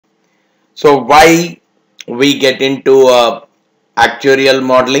So why we get into actuarial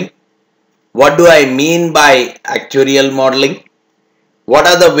modeling? What do I mean by actuarial modeling? What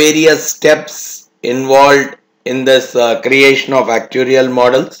are the various steps involved in this creation of actuarial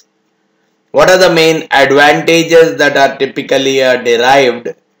models? What are the main advantages that are typically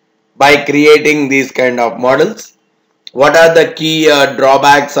derived by creating these kind of models? What are the key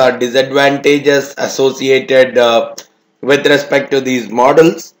drawbacks or disadvantages associated with respect to these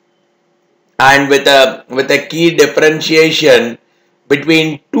models? And with a key differentiation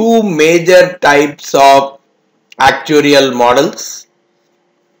between two major types of actuarial models.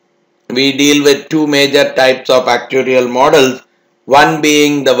 We deal with two major types of actuarial models, one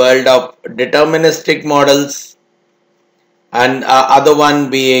being the world of deterministic models and other one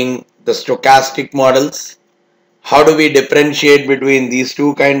being the stochastic models. How do we differentiate between these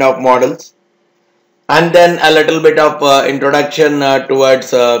two kind of models? And then a little bit of introduction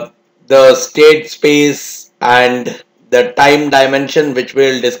towards the state space and the time dimension, which we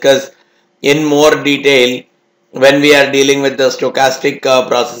will discuss in more detail when we are dealing with the stochastic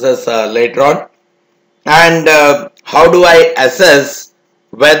processes later on. And how do I assess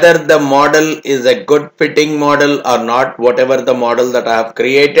whether the model is a good fitting model or not? Whatever the model that I have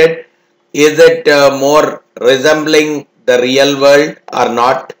created, is it more resembling the real world or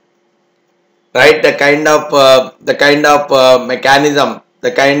not? Right, the kind of mechanism,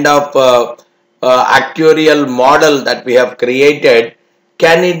 the kind of actuarial model that we have created,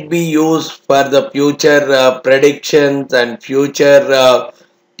 can it be used for the future predictions and future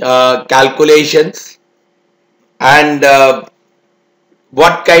calculations? And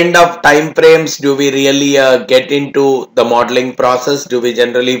what kind of time frames do we really get into the modeling process? Do we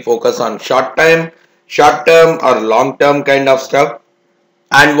generally focus on short term or long term kind of stuff?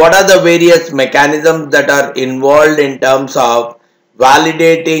 And what are the various mechanisms that are involved in terms of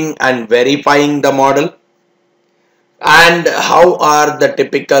validating and verifying the model? And how are the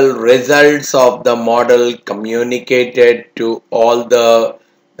typical results of the model communicated to all the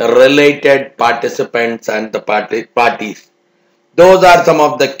related participants and the parties? Those are some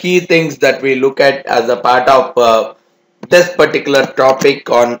of the key things that we look at as a part of this particular topic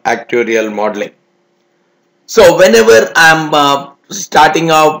on actuarial modeling. So whenever I'm starting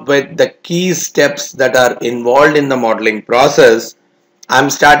out with the key steps that are involved in the modeling process, I'm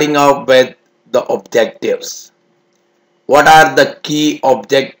starting out with the objectives. What are the key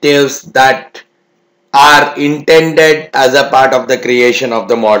objectives that are intended as a part of the creation of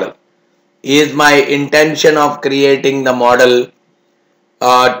the model? Is my intention of creating the model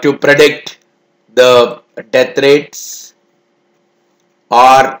to predict the death rates,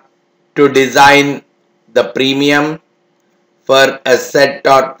 or to design the premium for a set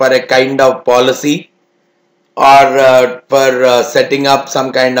or for a kind of policy, or for setting up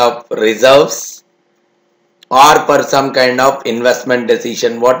some kind of reserves, or for some kind of investment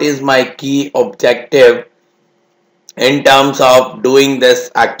decision? What is my key objective in terms of doing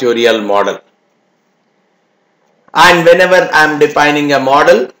this actuarial model? And whenever I am defining a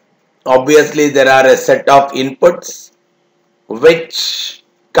model, obviously there are a set of inputs which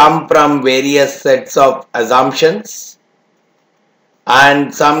come from various sets of assumptions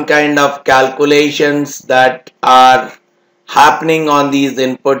and some kind of calculations that are happening on these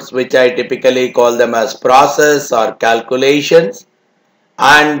inputs, which I typically call them as process or calculations,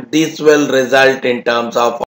 and this will result in terms of